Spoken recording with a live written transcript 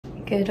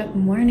Good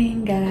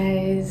morning,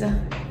 guys.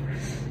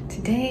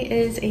 Today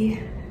is a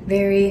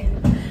very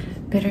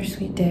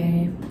bittersweet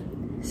day.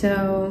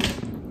 So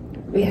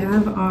we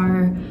have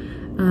our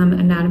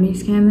anatomy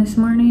scan this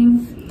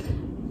morning.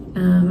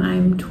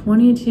 I'm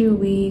 22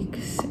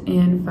 weeks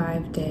and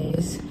 5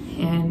 days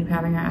and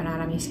having our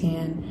anatomy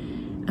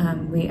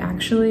scan. We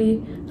actually,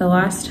 the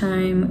last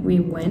time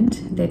we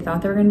went, they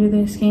thought they were gonna do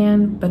the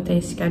scan, but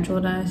they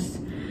scheduled us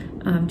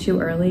too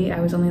early. I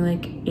was only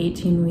like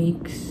 18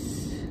 weeks,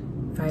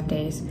 5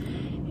 days,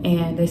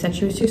 and they said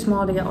she was too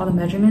small to get all the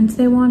measurements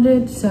they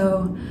wanted,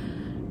 so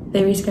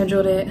they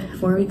rescheduled it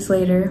 4 weeks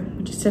later,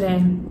 which is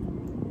today,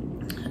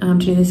 to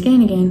do the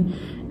scan again,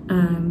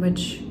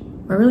 which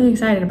we're really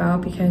excited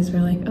about because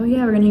we're like, oh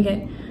yeah, we're gonna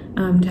get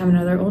to have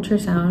another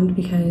ultrasound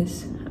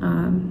because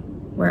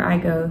where I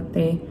go,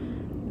 they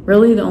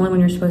really, the only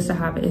one you're supposed to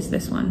have is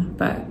this one,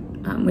 but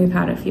we've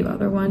had a few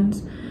other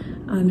ones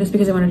just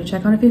because I wanted to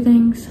check on a few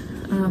things.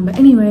 But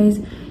anyways,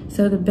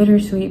 so the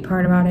bittersweet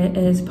part about it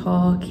is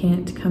Paul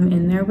can't come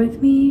in there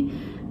with me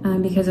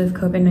because of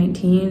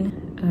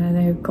COVID-19.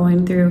 They're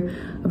going through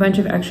a bunch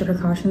of extra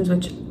precautions,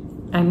 which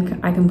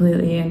I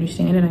completely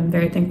understand, and I'm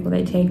very thankful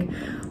they take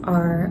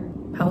our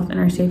health and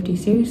our safety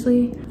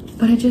seriously.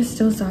 But it just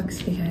still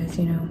sucks because,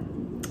 you know,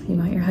 you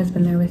want your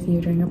husband there with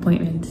you during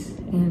appointments,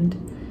 and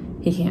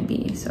he can't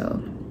be.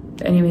 So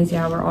anyways,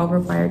 yeah, we're all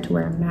required to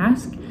wear a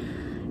mask.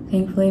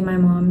 Thankfully, my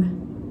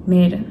mom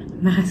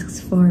made masks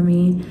for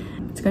me.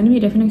 It's going to be a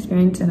different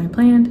experience than I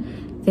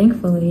planned.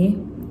 Thankfully,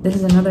 this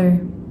is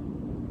another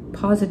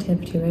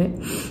positive to it.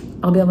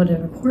 I'll be able to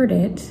record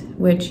it,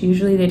 which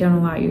usually they don't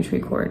allow you to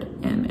record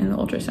in the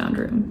ultrasound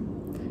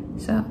room.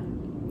 So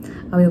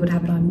I'll be able to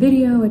have it on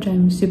video, which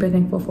I'm super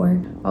thankful for.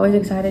 Always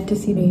excited to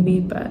see baby,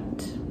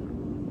 but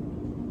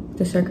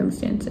the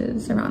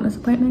circumstances around this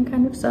appointment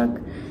kind of suck.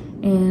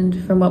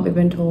 And from what we've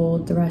been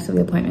told, the rest of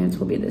the appointments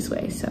will be this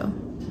way. So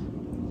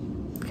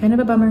kind of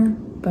a bummer,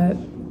 but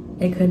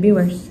it could be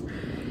worse.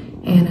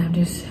 And I'm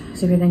just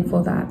super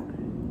thankful that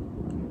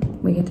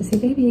we get to see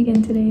baby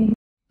again today.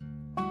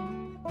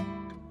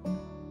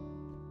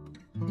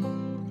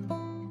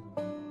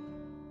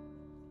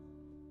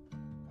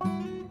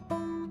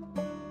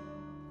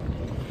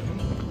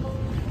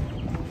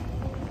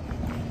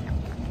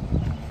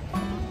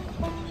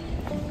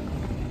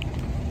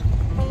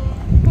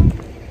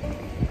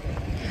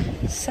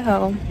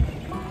 So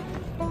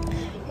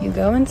you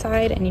go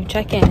inside and you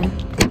check in,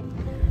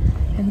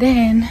 and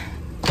then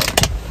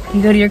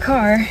you go to your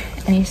car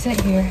and you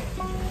sit here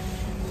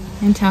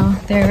until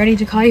they're ready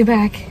to call you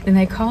back. Then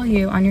they call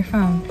you on your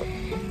phone,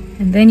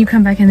 and then you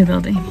come back in the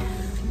building.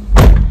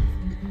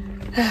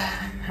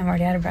 I'm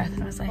already out of breath,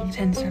 and I was like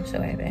 10 steps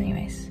away, but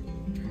anyways.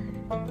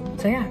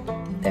 So yeah,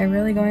 they're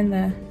really going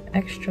the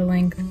extra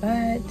length,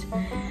 but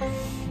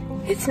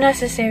it's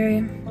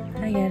necessary.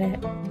 I get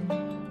it.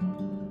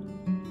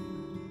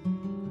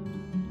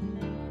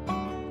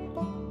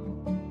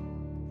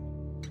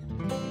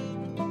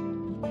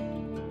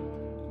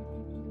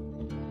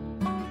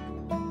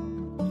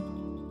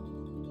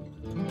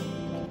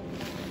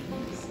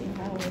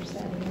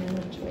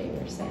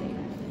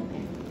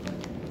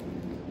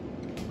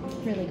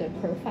 Really good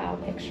profile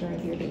picture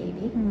of your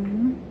baby.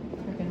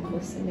 We're going to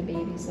listen to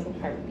baby's little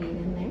heartbeat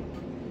in there.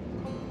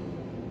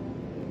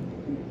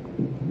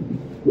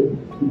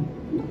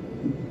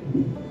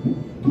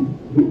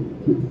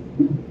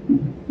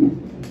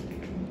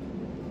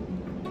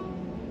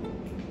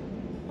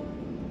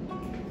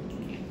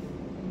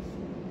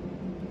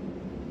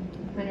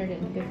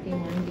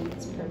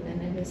 Beats per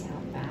minute is how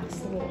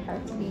fast the little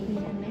heart's beating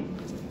in there.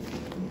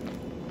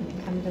 When we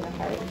come to the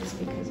heart, just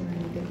because we're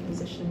in a good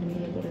position to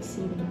be able to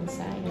see the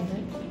inside of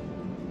it.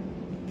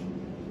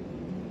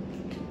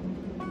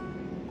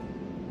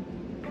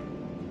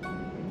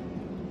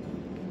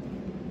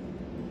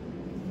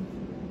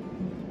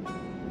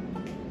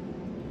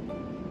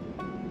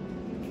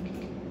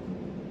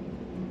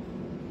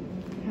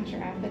 How's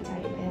your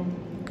appetite been?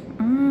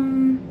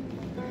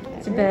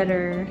 It's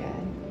better. Good.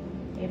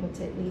 Able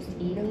to at least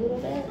eat a little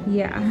bit?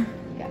 Yeah.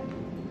 Good.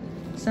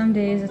 Some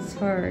days it's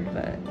hard,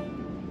 but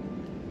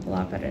a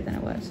lot better than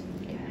it was.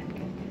 Good.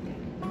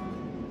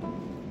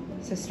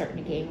 So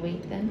starting to gain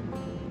weight then?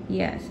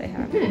 Yes, I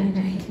have.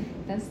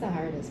 That's the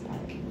hardest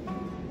part.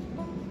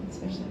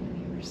 Especially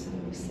when you were so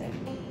sick.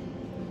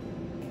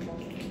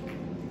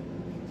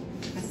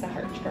 That's the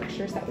heart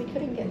structures that we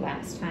couldn't get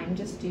last time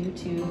just due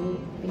to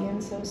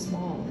being so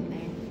small in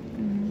there.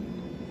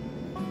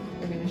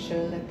 We're going to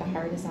show that the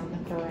heart is on the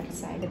correct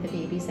side of the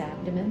baby's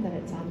abdomen, that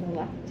it's on the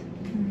left.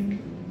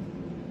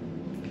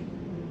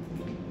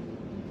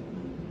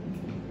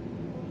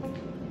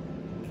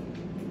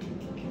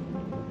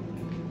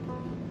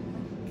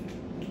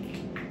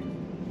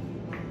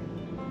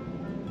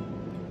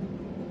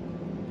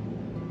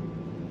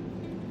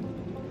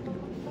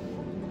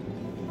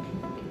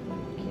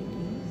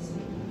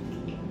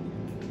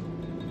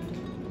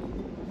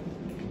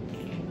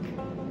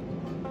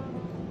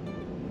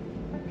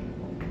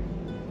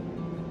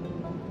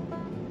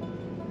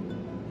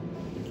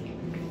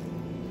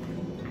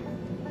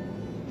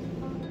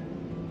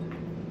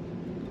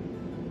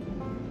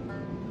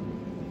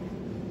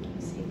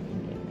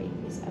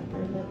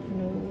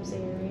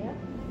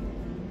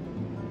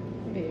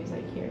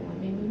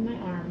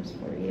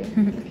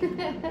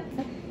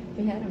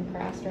 We had them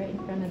crossed right in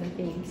front of the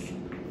face.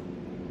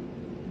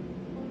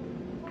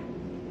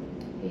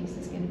 Face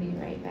is going to be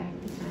right back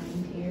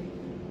behind here.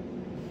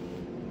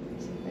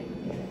 So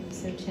right there.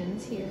 So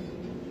chin's here.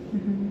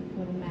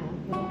 Little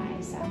mouth, little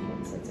eye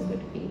sockets. That's a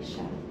good face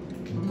shot.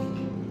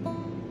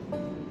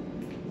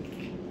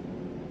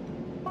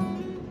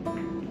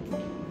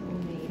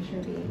 We'll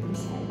measure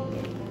baby's head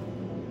here.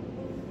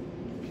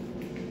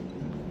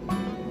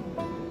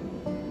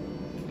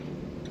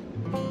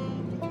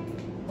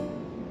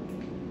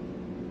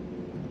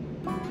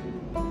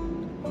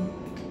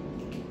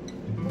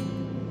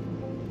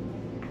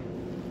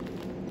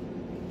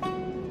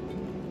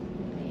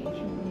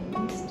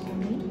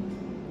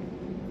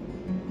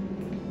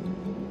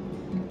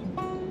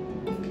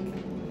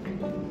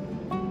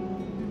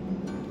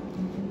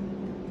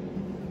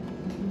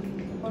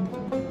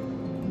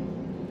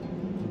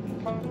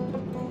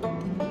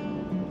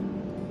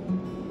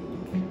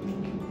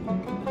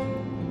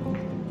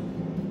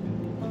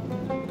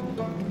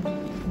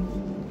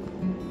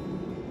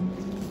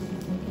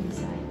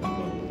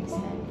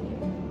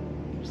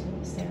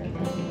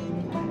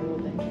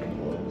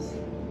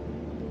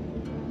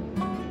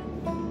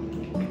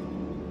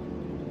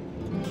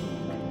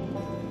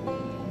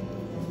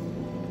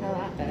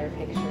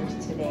 Pictures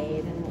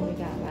today than what we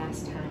got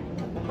last time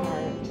of the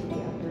heart,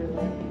 the upper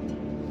lip.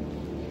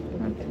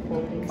 Look at the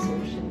cord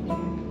insertion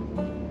here.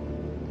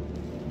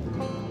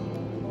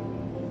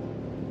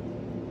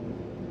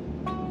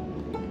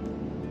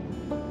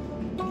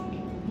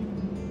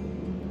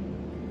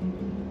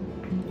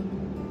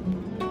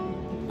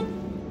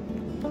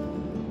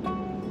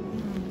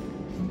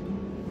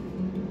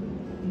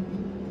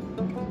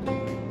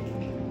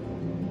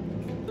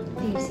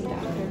 Do you see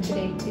doctor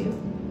today too?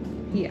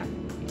 Yeah.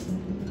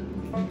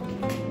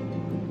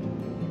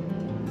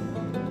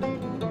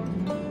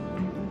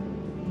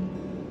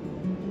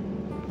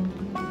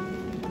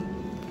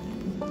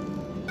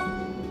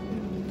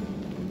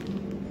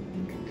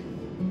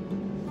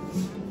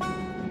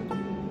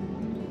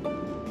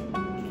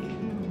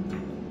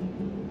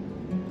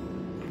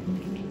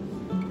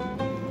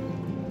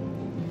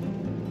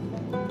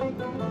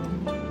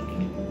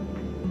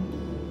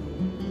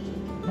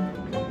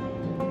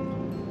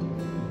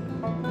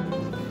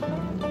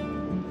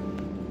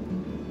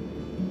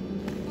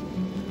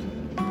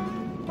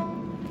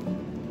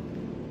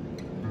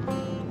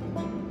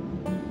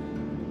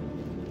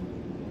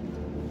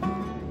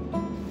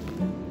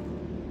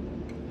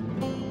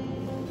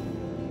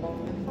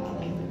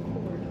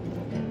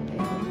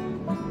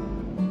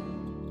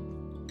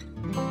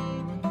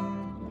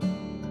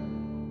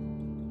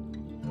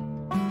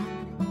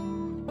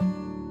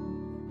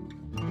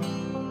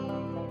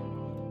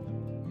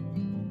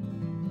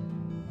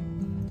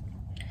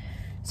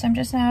 So I'm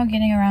just now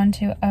getting around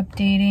to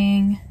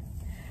updating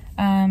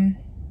from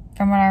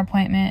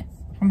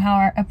how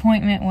our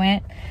appointment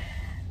went.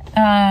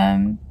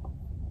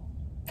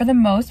 For the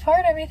most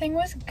part, everything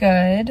was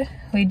good.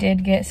 We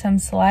did get some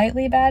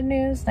slightly bad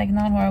news, like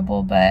not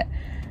horrible, but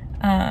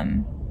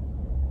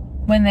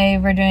when they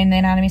were doing the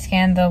anatomy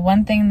scan, the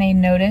one thing they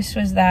noticed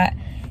was that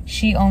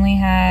she only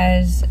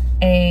has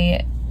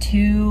a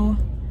two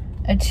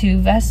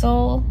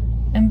vessel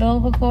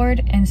umbilical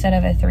cord instead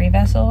of a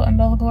 3-vessel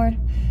umbilical cord.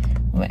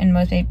 And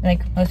most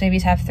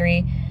babies have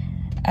 3.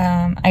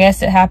 I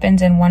guess it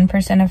happens in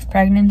 1% of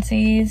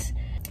pregnancies.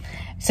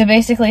 So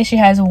basically she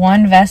has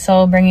 1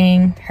 vessel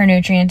bringing her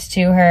nutrients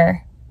to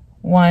her,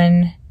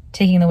 1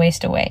 taking the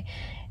waste away,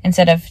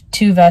 instead of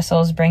 2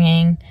 vessels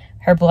bringing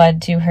her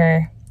blood to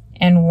her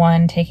and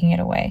 1 taking it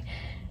away.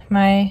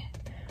 My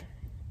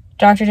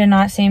doctor did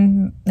not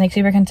seem like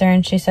super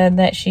concerned. She said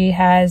that she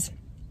has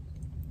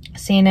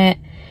seen it.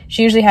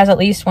 She usually has at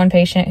least 1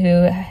 patient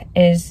who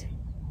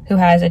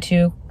has a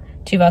two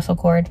vessel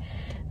cord.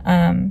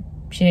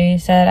 She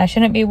said I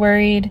shouldn't be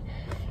worried,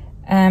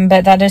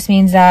 but that just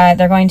means that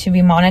they're going to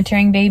be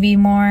monitoring baby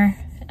more.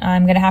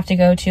 I'm gonna have to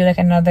go to like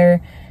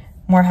another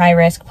more high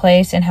risk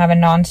place and have a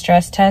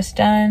non-stress test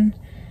done.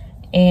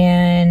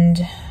 And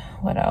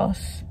what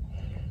else?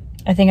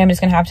 I think I'm just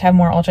gonna have to have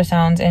more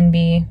ultrasounds and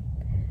be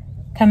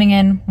coming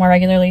in more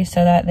regularly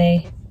so that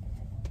they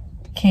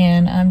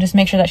can just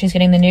make sure that she's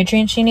getting the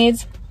nutrients she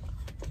needs.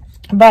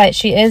 But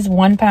she is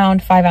 1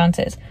 pound 5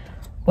 ounces,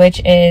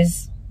 which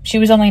is, she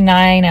was only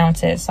 9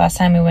 ounces last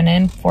time we went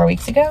in 4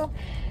 weeks ago.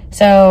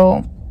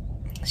 So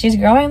she's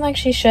growing like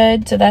she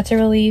should, so that's a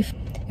relief.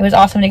 It was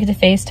awesome to get to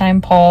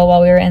FaceTime Paul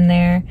while we were in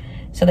there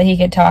so that he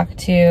could talk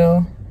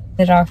to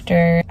the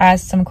doctor,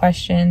 ask some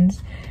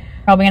questions.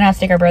 Probably gonna have to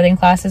take our birthing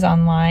classes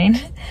online.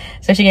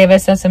 So she gave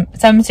us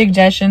some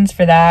suggestions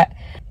for that.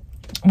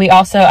 We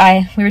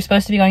were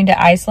supposed to be going to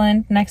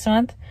Iceland next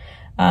month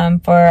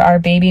for our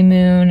baby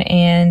moon,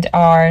 and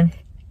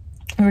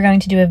we were going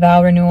to do a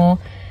vow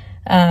renewal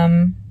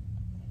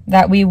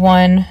that we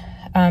won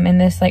in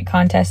this like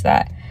contest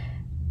that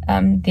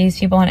these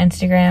people on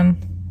Instagram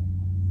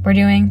were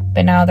doing,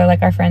 but now they're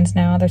like our friends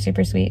now. They're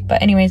super sweet.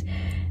 But anyways,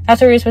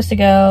 that's where we were supposed to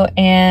go,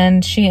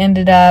 and she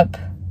ended up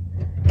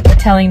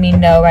telling me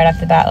no right off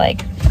the bat,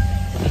 like,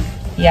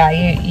 yeah,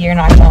 you're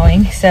not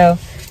going. So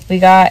we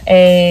got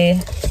a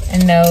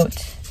note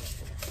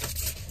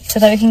so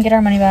that we can get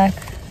our money back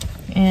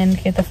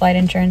and get the flight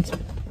insurance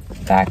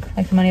back,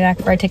 like the money back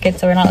for our tickets,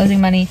 so we're not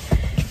losing money.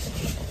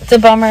 It's a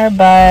bummer,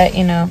 but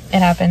you know, it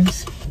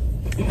happens.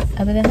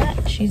 Other than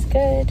that, she's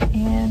good,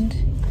 and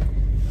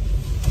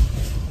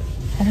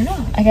I don't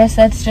know, I guess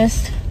that's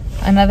just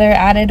another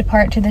added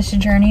part to this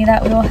journey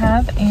that we will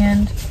have,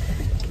 and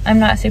I'm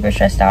not super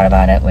stressed out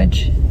about it,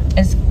 which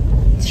is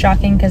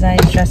shocking because I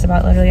stress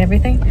about literally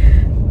everything,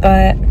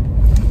 but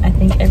I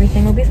think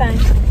everything will be fine.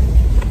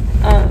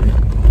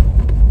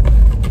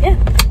 Yeah,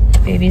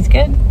 baby's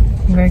good,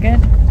 we're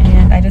good,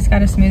 and I just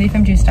got a smoothie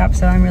from Juice Stop,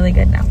 so I'm really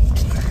good now.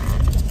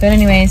 But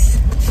anyways,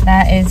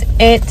 that is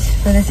it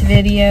for this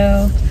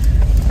video.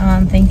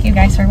 Thank you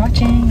guys for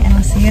watching, and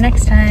I'll see you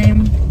next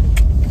time.